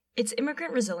It's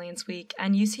Immigrant Resilience Week,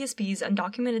 and UCSB's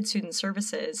Undocumented Student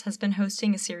Services has been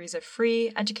hosting a series of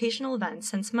free educational events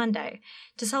since Monday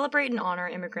to celebrate and honor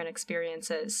immigrant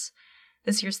experiences.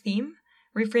 This year's theme?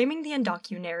 Reframing the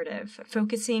Undocu narrative,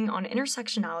 focusing on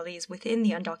intersectionalities within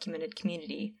the undocumented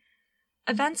community.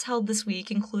 Events held this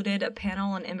week included a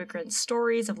panel on immigrant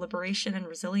stories of liberation and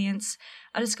resilience,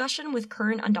 a discussion with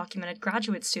current undocumented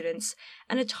graduate students,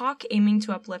 and a talk aiming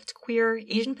to uplift queer,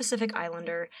 Asian Pacific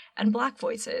Islander, and Black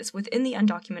voices within the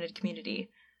undocumented community.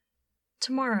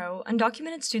 Tomorrow,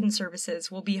 Undocumented Student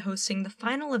Services will be hosting the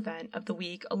final event of the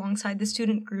week alongside the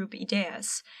student group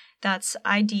IDEAS, that's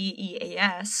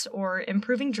IDEAS, or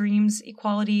Improving Dreams,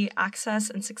 Equality, Access,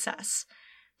 and Success.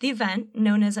 The event,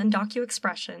 known as Undocu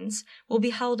Expressions, will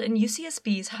be held in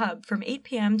UCSB's Hub from 8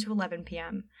 p.m. to 11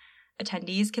 p.m.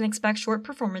 Attendees can expect short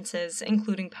performances,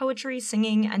 including poetry,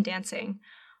 singing, and dancing.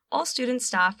 All students,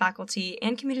 staff, faculty,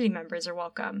 and community members are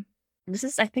welcome. This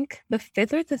is, I think, the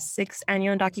 5th or the 6th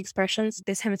annual Undocu Expressions.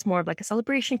 This time it's more of like a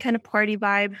celebration kind of party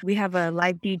vibe. We have a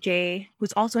live DJ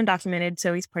who's also undocumented,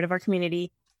 so he's part of our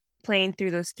community, playing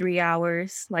through those 3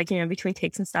 hours, between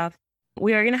takes and stuff.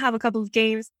 We are going to have a couple of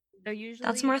games.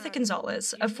 That's Martha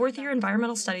Gonzalez, a fourth-year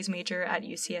environmental studies major at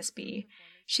UCSB.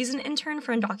 She's an intern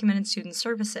for Undocumented Student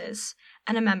Services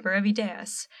and a member of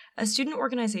IDEAS, a student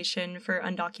organization for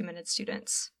undocumented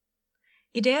students.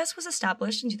 IDEAS was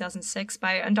established in 2006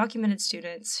 by undocumented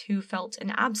students who felt an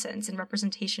absence in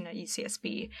representation at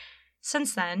UCSB.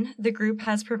 Since then, the group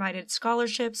has provided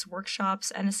scholarships, workshops,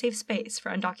 and a safe space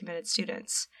for undocumented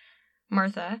students.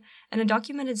 Martha, an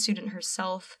undocumented student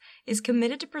herself, is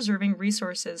committed to preserving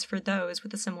resources for those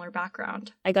with a similar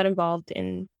background. I got involved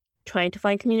in trying to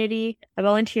find community. I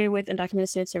volunteered with Undocumented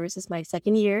Student Services my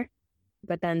second year,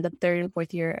 but then the third and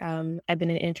fourth year, I've been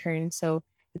an intern. So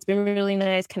it's been really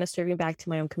nice kind of serving back to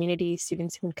my own community,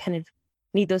 students who kind of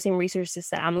need those same resources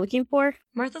that I'm looking for.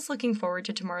 Martha's looking forward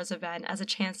to tomorrow's event as a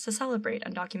chance to celebrate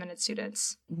undocumented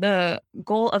students. The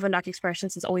goal of Undocu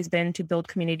Expressions has always been to build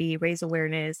community, raise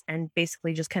awareness, and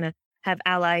basically just kind of have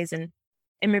allies and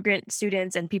immigrant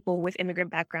students and people with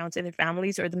immigrant backgrounds in their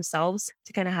families or themselves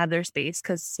to kind of have their space.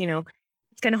 Because,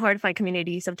 it's kind of hard to find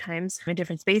community sometimes in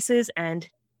different spaces. And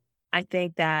I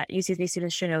think that UCSB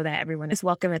students should know that everyone is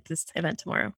welcome at this event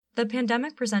tomorrow. The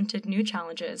pandemic presented new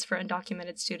challenges for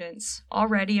undocumented students,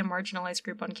 already a marginalized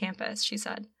group on campus, she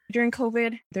said. During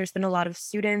COVID, there's been a lot of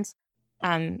students,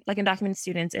 like undocumented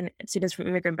students and students from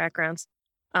immigrant backgrounds,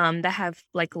 that have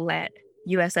let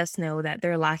USS know that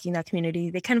they're lacking that community.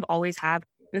 They kind of always have.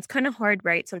 And it's kind of hard,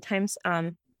 right? Sometimes,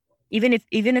 even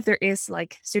if there is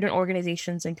student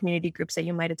organizations and community groups that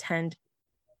you might attend,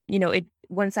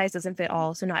 one size doesn't fit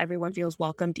all. So not everyone feels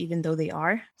welcomed, even though they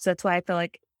are. So that's why I feel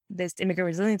like this Immigrant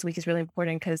Resilience Week is really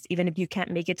important, because even if you can't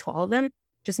make it to all of them,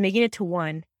 just making it to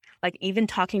one, even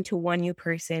talking to one new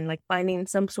person, finding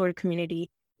some sort of community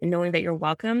and knowing that you're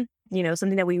welcome,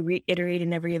 something that we reiterate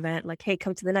in every event, hey,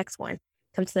 come to the next one,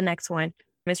 come to the next one.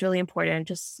 It's really important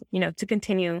just, to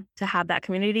continue to have that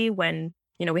community when,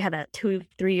 we had that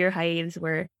 2-3 year hiatus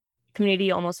where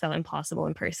community almost felt impossible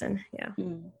in person. Yeah.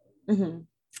 Mm-hmm.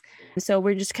 So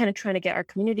we're just kind of trying to get our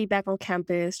community back on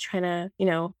campus, trying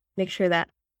to, make sure that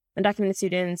undocumented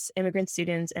students, immigrant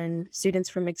students, and students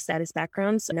from mixed status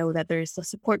backgrounds know that there's a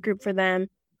support group for them.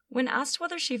 When asked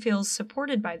whether she feels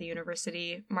supported by the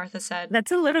university, Martha said,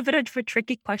 "That's a little bit of a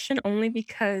tricky question, only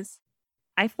because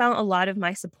I found a lot of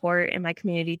my support in my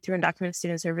community through Undocumented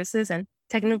Student Services, and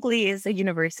technically is a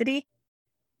university.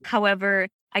 However,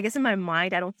 I guess in my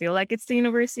mind, I don't feel like it's the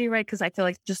university, right? Because I feel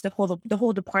like just the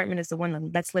whole department is the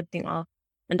one that's lifting off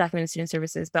Undocumented Student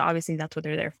Services, but obviously that's what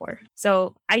they're there for.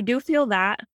 So I do feel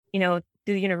that, through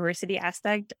the university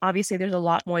aspect, obviously there's a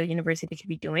lot more the university could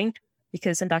be doing,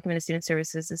 because Undocumented Student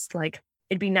Services is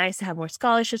it'd be nice to have more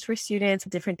scholarships for students,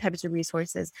 different types of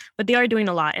resources, but they are doing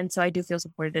a lot. And so I do feel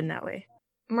supported in that way.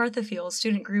 Martha feels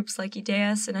student groups like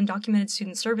IDEAS and Undocumented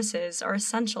Student Services are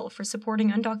essential for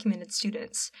supporting undocumented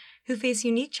students who face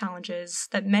unique challenges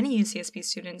that many UCSB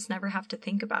students never have to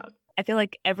think about. I feel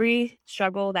like every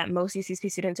struggle that most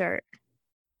UCSB students are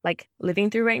living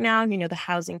through right now, the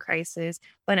housing crisis,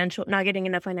 not getting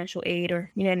enough financial aid,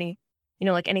 or, any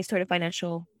sort of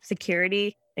financial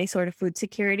security, any sort of food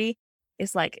security,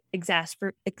 is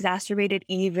exacerbated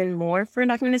even more for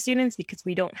undocumented students, because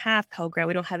we don't have Pell Grant,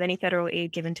 we don't have any federal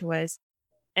aid given to us.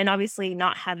 And obviously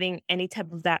not having any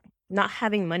type of that, not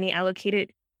having money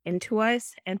allocated into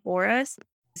us and for us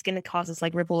is going to cause us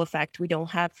ripple effect. We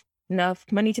don't have enough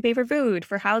money to pay for food,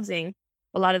 for housing.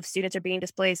 A lot of students are being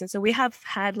displaced. And so we have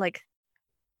had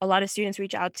a lot of students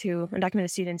reach out to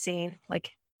undocumented students saying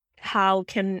how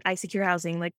can I secure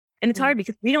housing? And it's hard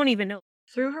because we don't even know.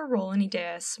 Through her role in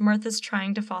IDEAS, Martha's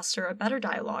trying to foster a better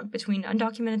dialogue between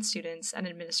undocumented students and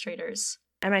administrators.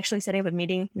 I'm actually setting up a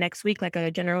meeting next week, like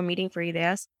a general meeting for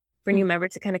IDEAS, for new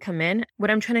members to kind of come in. What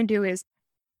I'm trying to do is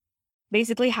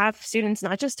basically have students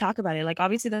not just talk about it. Like,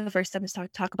 obviously, the first step is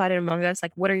talk about it among us.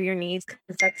 Like, what are your needs?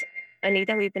 Because that's a need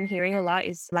that we've been hearing a lot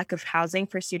is lack of housing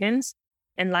for students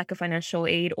and lack of financial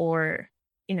aid, or,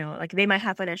 like they might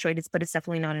have financial aid, but it's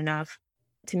definitely not enough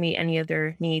to meet any of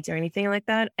their needs or anything like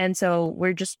that. And so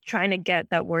we're just trying to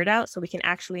get that word out so we can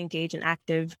actually engage in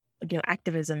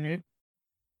activism and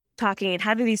talking and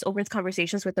having these open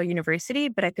conversations with the university.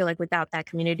 But I feel like without that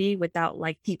community, without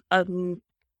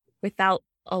without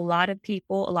a lot of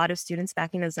people, a lot of students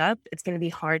backing us up, it's going to be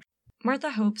hard. Martha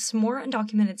hopes more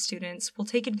undocumented students will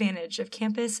take advantage of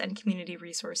campus and community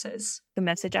resources. The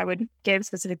message I would give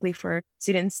specifically for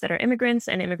students that are immigrants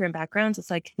and immigrant backgrounds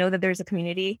is like, know that there's a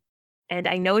community. And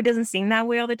I know it doesn't seem that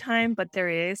way all the time, but there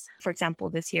is. For example,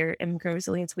 this year, Immigrant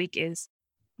Resilience Week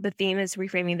the theme is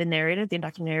reframing the narrative, the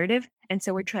undocumented narrative. And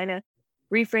so we're trying to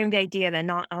reframe the idea that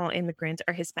not all immigrants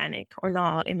are Hispanic or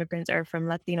not all immigrants are from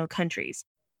Latino countries,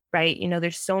 right?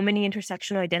 There's so many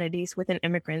intersectional identities within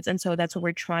immigrants. And so that's what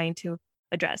we're trying to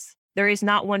address. There is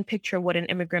not one picture of what an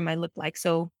immigrant might look like.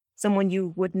 So someone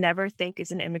you would never think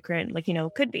is an immigrant,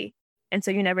 could be. And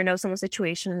so you never know someone's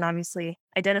situation. And obviously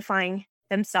identifying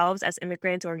themselves as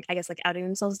immigrants, or I guess outing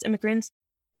themselves as immigrants,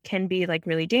 can be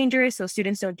really dangerous. So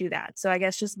students don't do that. So I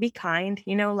guess just be kind,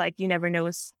 you never know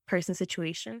a person's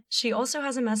situation. She also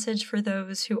has a message for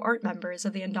those who aren't members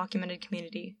of the undocumented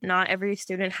community. Not every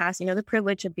student has, the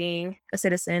privilege of being a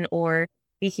citizen or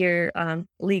be here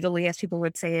legally, as people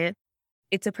would say it.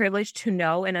 It's a privilege to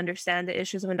know and understand the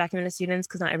issues of undocumented students,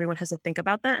 because not everyone has to think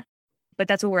about that. But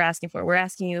that's what we're asking for. We're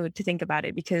asking you to think about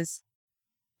it, because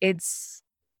it's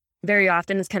very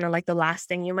often it's kind of the last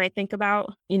thing you might think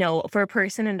about, for a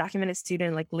person, undocumented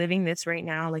student, living this right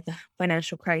now, the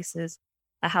financial crisis,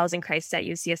 a housing crisis at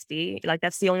UCSB,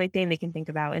 that's the only thing they can think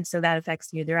about. And so that affects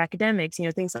their academics,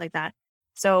 things like that.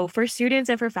 So for students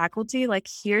and for faculty,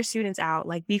 hear students out,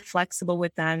 be flexible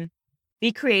with them,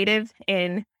 be creative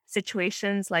in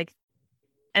situations,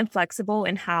 and flexible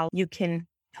in how you can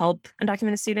help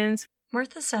undocumented students.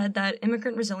 Martha said that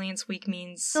Immigrant Resilience Week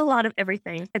means a lot of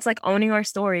everything. It's owning our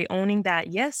story, owning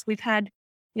that, yes, we've had,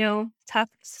 tough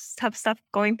stuff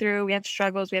going through. We have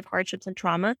struggles, we have hardships and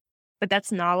trauma, but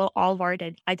that's not all of our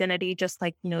identity, just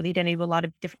the identity of a lot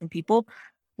of different people.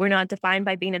 We're not defined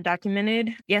by being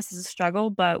undocumented. Yes, it's a struggle,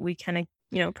 but we kind of,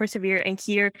 persevere. And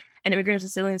here, and Immigrant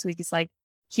Resilience Week is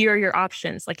here are your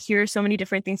options. Here are so many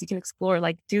different things you can explore,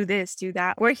 do this, do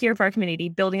that. We're here for our community,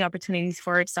 building opportunities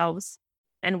for ourselves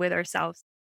and with ourselves.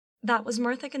 That was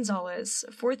Martha Gonzalez,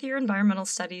 fourth-year environmental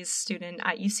studies student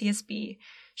at UCSB.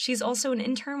 She's also an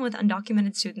intern with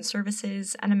Undocumented Student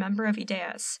Services and a member of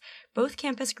IDEAS, both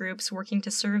campus groups working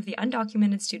to serve the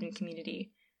undocumented student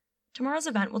community. Tomorrow's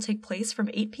event will take place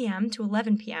from 8 p.m. to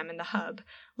 11 p.m. in the Hub,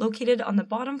 located on the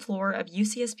bottom floor of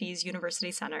UCSB's University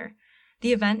Center.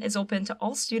 The event is open to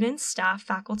all students, staff,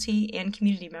 faculty, and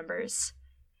community members.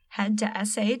 Head to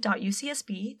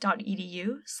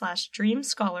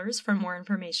sa.ucsb.edu/dreamscholars for more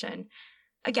information.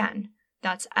 Again,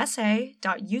 that's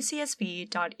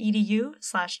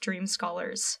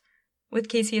sa.ucsb.edu/dreamscholars. With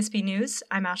KCSB News,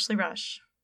 I'm Ashley Rush.